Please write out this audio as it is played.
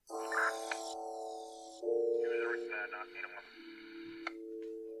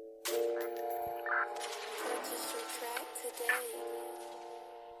Purchase your track today.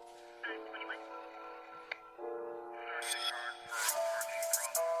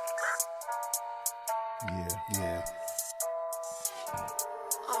 Yeah.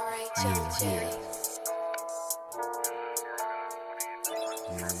 Alright, Yeah. JJ.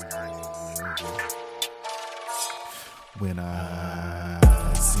 When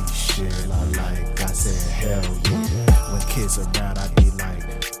I see shit I like, I say hell yeah. When kids around, I be like,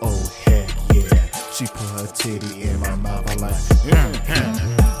 oh heck yeah. She put her titty in my mouth, I like, yeah.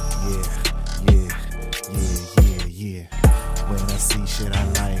 When I see shit I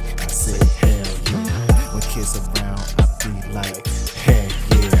like, I say hell yeah. When kids around, I be like, heck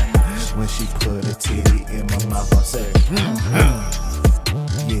yeah. When she put her titty in my mouth, I say,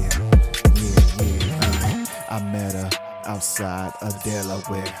 yeah. I met her outside of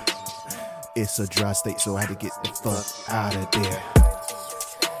Delaware. It's a dry state, so I had to get the fuck out of there.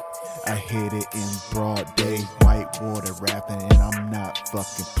 I hit it in broad day, white water rapping, and I'm not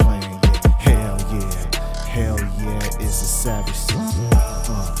fucking playing it. Hell yeah, it's a savage season.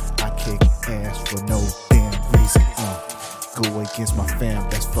 I kick ass for no damn reason. Go against my fam,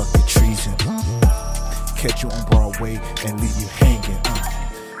 that's fucking treason. Catch you on Broadway and leave you hanging.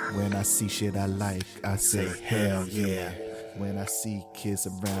 When I see shit I like, I say hell yeah. When I see kids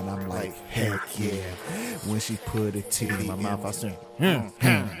around, I'm like heck yeah. When she put a titty in my mouth, I say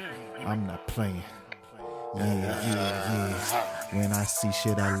I'm not playing. Yeah. When I see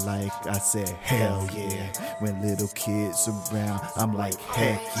shit I like, I say hell yeah. When little kids around, I'm like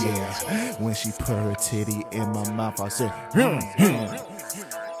heck yeah. When she put her titty in my mouth, I say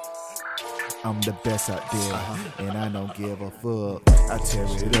I'm the best out there, and I don't give a fuck. I tear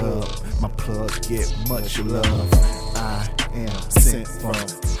it up, my plug get much love. I am sent from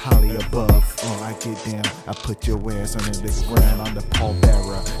Holly above. I get down, I put your ass under the ground. I'm the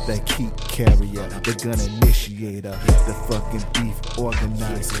pallbearer, the key carrier, the gun initiator, the fucking beef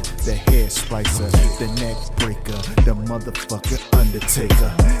organizer, the hair splicer, the neck breaker, the motherfucking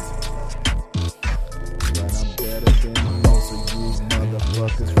undertaker. But I'm better than most of you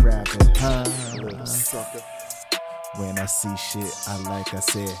motherfuckers rapping, little sucker. When I see shit I like, I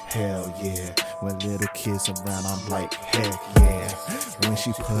say hell yeah. When little kids around, I'm like heck yeah. When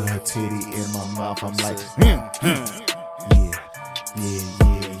she put her titty in my mouth, I'm like yeah.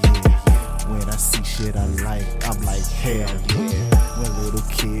 When I see shit I like, I'm like hell yeah. When little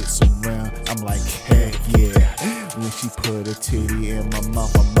kids around, I'm like heck yeah. When she put her titty in my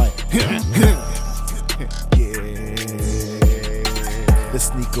mouth, I'm like yeah. The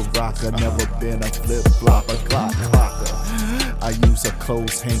sneaker rocker, never been a flip flopper, clock clocker. I use a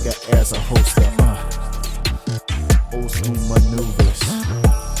clothes hanger as a holster. Old school maneuvers.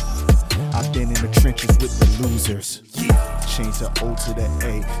 I've been in the trenches with the losers. Change the O to the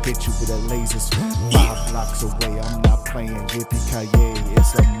A, hit you with the lasers. 5 blocks away, I'm not playing yippee-ki-yay.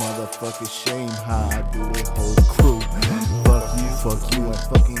 It's a motherfucking shame how I do it, whole crew. Fuck you, and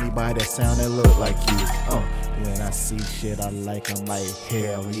fuck anybody that sound and look like you. When I see shit I like, I'm like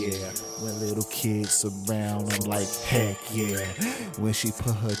hell yeah. When little kids around, I'm like heck yeah. When she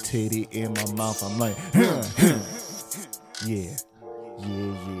put her titty in my mouth, I'm like